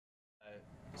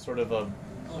sort of a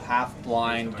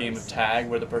half-blind game of tag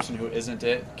where the person who isn't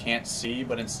it can't see,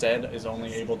 but instead is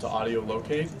only able to audio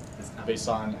locate based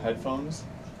on headphones,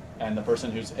 and the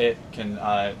person who's it can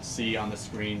see on the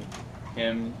screen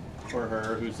him or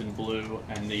her who's in blue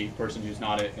and the person who's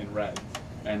not it in red.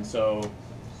 And so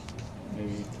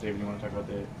maybe David, you want to talk about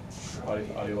the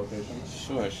audio location?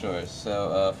 Sure.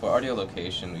 So for audio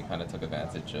location, we kind of took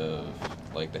advantage of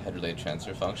like the head-related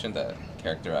transfer function that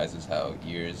characterizes how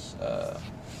ears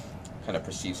kind of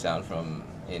perceive sound from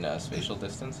in spatial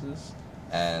distances,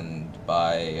 and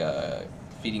by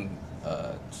feeding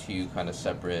two kind of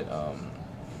separate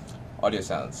audio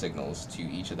sound signals to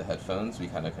each of the headphones, we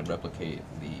kind of can replicate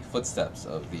the footsteps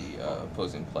of the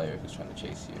opposing player who's trying to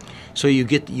chase you. So you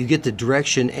get the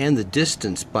direction and the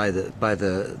distance by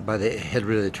the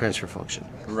head-related transfer function.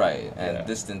 Right, and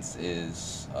distance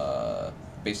is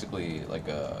basically like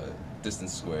a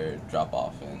distance squared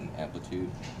drop-off in amplitude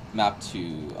mapped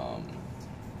to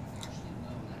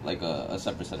like a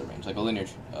separate set of range, like a linear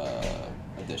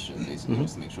addition, basically,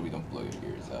 just to make sure we don't blow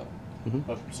your ears out.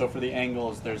 So for the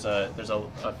angles, there's a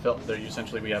filter.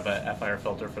 Essentially, we have a FIR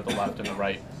filter for the left and the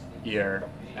right ear,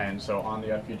 and so on the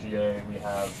FPGA we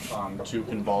have two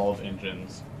convolve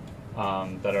engines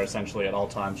that are essentially at all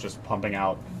times just pumping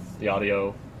out the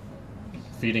audio,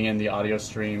 feeding in the audio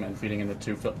stream, and feeding in the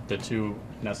two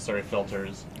necessary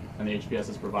filters. And the HPS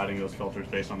is providing those filters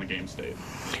based on the game state.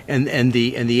 And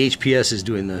the HPS is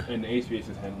doing the. And the HPS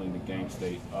is handling the game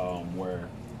state, where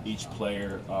each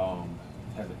player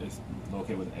is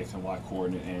located with an X and Y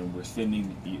coordinate, and we're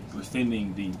sending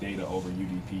the data over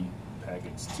UDP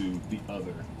packets to the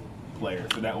other player.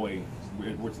 So that way,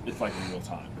 it's like in real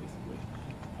time, basically.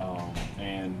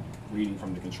 And reading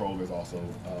from the controllers also.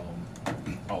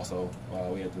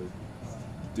 We have to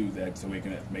do that so we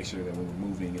can make sure that when we're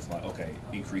moving, it's like, okay,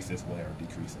 increase this way or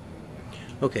decrease it.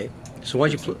 Okay, so why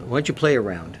don't you play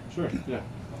around? Sure. Yeah.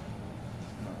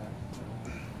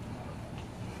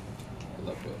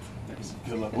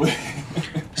 Good luck with.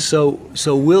 So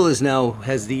Will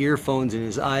has the earphones and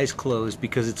his eyes closed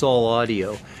because it's all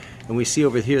audio, and we see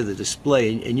over here the display,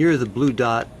 and you're the blue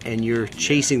dot, and you're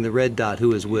chasing the red dot,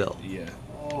 who is Will. Yeah.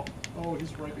 Oh,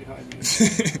 he's right behind me.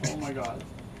 Oh my God.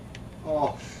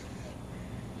 Oh.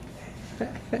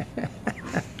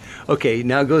 Okay,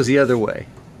 now it goes the other way.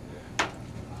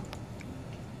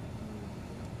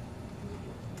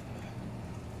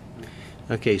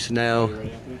 Okay, so now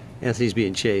Anthony's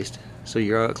being chased. So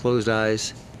you're out, closed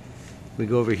eyes. We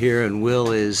go over here, and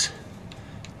Will is.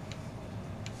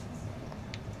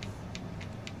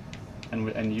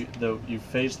 And you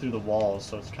phase through the walls,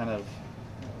 so it's kind of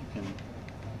you can.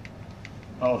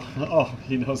 Oh,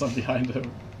 he knows I'm behind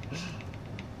him.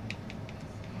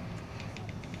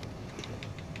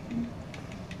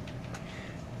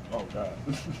 Oh God.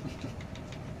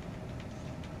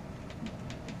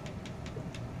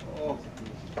 Oh,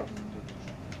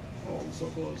 I'm so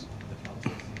close.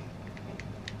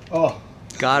 Oh,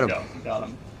 got him. Got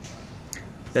him.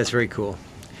 That's very cool.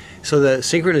 So the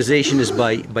synchronization is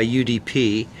by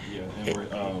UDP. Yeah,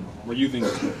 and we're using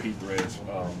P threads,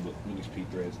 Linux P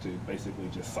threads to basically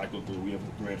just cycle through. We have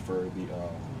a thread for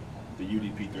the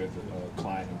UDP thread, the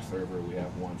client and server. We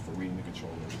have one for reading the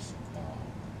controllers.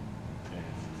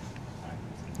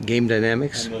 Game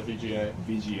dynamics. And the VGA.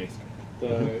 VGA.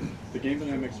 The game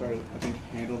dynamics are, I think,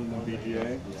 handled in the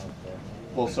VGA.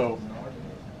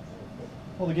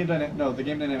 The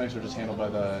game dynamics are just handled by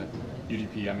the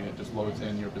UDP. I mean, it just loads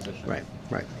in your position. Right.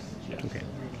 Yeah. Okay.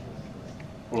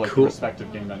 Or like Cool. the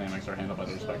respective game dynamics are handled by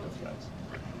the respective threads.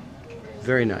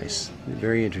 Very nice.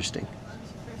 Very interesting.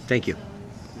 Thank you.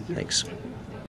 Thanks.